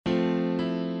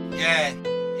Yeah.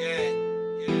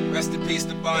 Rest in peace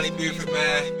to Bonnie Buford,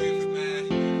 man.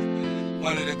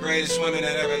 One of the greatest women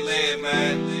that ever lived,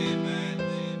 man.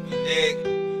 You dig?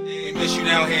 We miss you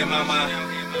down here, mama.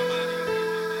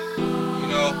 You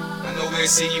know, I know we'll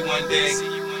see you one day.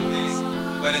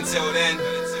 But until then,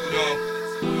 you know,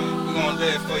 we're gonna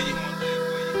live for you.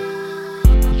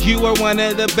 You are one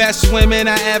of the best women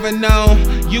I ever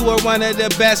known. You are one of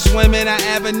the best women I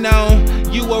ever known.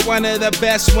 You are one of the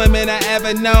best women I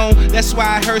ever known. That's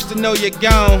why it hurts to know you're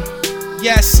gone.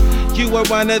 Yes, you are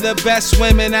one of the best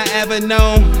women I ever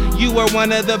known. You are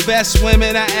one of the best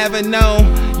women I ever known.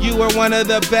 You are one of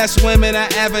the best women I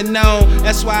ever known.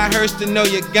 That's why it hurts to know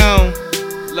you're gone.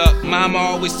 Look, mama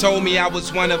always told me I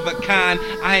was one of a kind.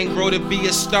 I ain't grow to be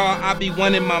a star, I be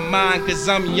one in my mind. Cause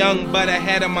I'm young but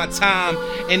ahead of my time.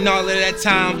 And all of that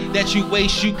time that you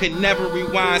waste, you can never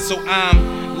rewind. So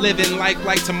I'm living life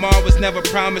like tomorrow was never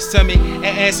promised to me. And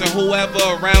answer whoever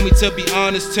around me to be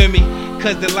honest to me.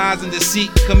 Cause the lies and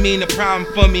deceit could mean a problem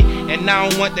for me. And I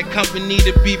don't want the company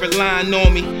to be relying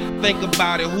on me. Think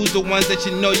about it, who's the ones that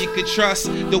you know you could trust?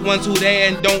 The ones who there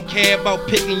and don't care about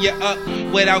picking you up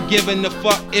without giving a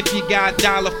fuck if you got a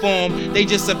dollar for them. They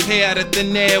just appear out of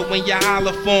thin air when you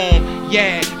holler for them.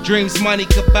 Yeah, dreams money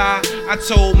could buy. I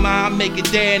told Ma I'd make it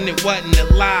there and it wasn't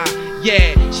a lie.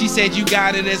 Yeah, she said you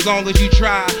got it as long as you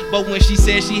try. But when she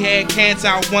said she had cancer,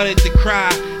 I wanted to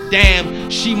cry. Damn,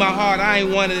 she my heart, I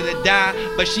ain't wanted to die.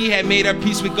 But she had made her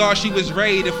peace with God, she was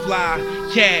ready to fly.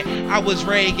 Yeah, I was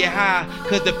ready to get high.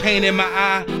 Cause the pain in my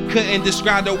eye couldn't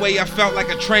describe the way I felt like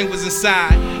a train was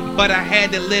inside. But I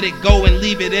had to let it go and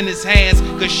leave it in his hands.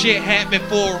 Cause shit happened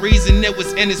for a reason, it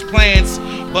was in his plans.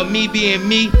 But me being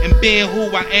me and being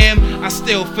who I am, I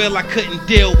still feel I couldn't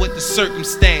deal with the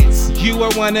circumstance. You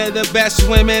are one of the best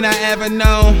women I ever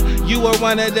known. You are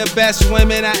one of the best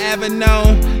women I ever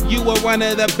known. You are one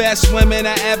of the best women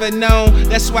I ever known.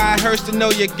 That's why it hurts to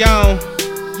know you're gone.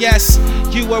 Yes,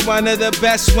 you are one of the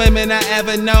best women I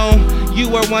ever known.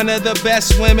 You are one of the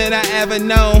best women I ever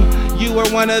known. You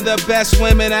are one of the best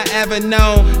women I ever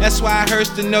known. That's why it hurts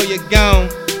to know you're gone.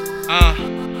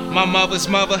 My mother's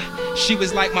mother, she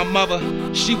was like my mother.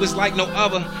 She was like no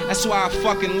other. That's why I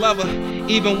fucking love her.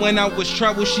 Even when I was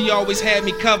troubled, she always had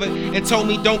me covered and told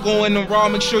me don't go in the raw,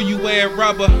 make sure you wear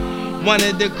rubber. One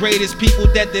of the greatest people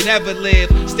that did ever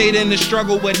live. Stayed in the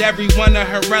struggle with every one of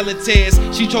her relatives.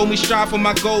 She told me strive for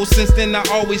my goals, since then I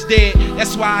always did.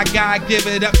 That's why I gotta give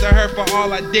it up to her for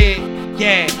all I did.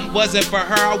 Yeah, wasn't for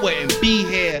her I wouldn't be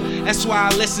here. That's why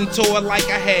I listened to her like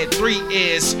I had 3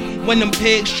 ears. When them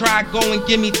pigs tried go and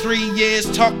give me 3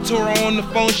 years, talked to her on the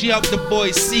phone, she helped the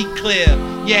boys see clear.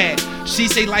 Yeah, she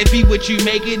say life be what you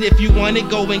make it. If you want it,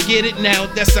 go and get it now.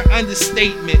 That's an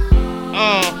understatement.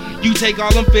 You take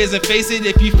all them fears and face it.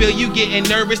 If you feel you getting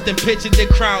nervous, then picture the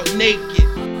crowd naked.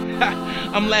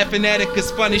 I'm laughing at it cause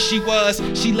funny she was.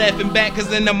 She laughing back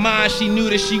cause in her mind she knew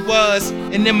that she was.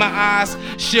 And in my eyes,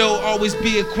 she'll always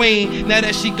be a queen. Now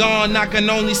that she gone, I can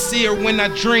only see her when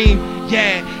I dream.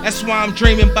 Yeah, that's why I'm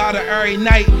dreaming about her every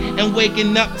night. And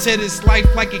waking up to this life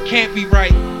like it can't be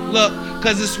right. Look,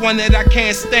 cause it's one that I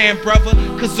can't stand, brother.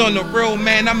 Cause on the real,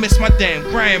 man, I miss my damn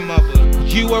grandmother.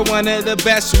 You are one of the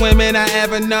best women I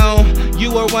ever known.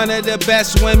 You are one of the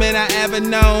best women I ever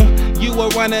known. You are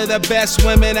one of the best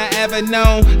women I ever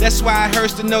known. That's why it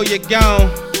hurts to know you're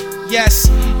gone. Yes,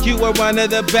 you are one of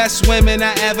the best women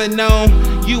I ever known.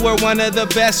 You are one of the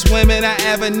best women I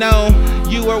ever known.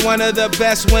 You are one of the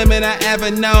best women I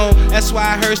ever known. That's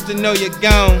why it hurts to know you're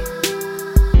gone.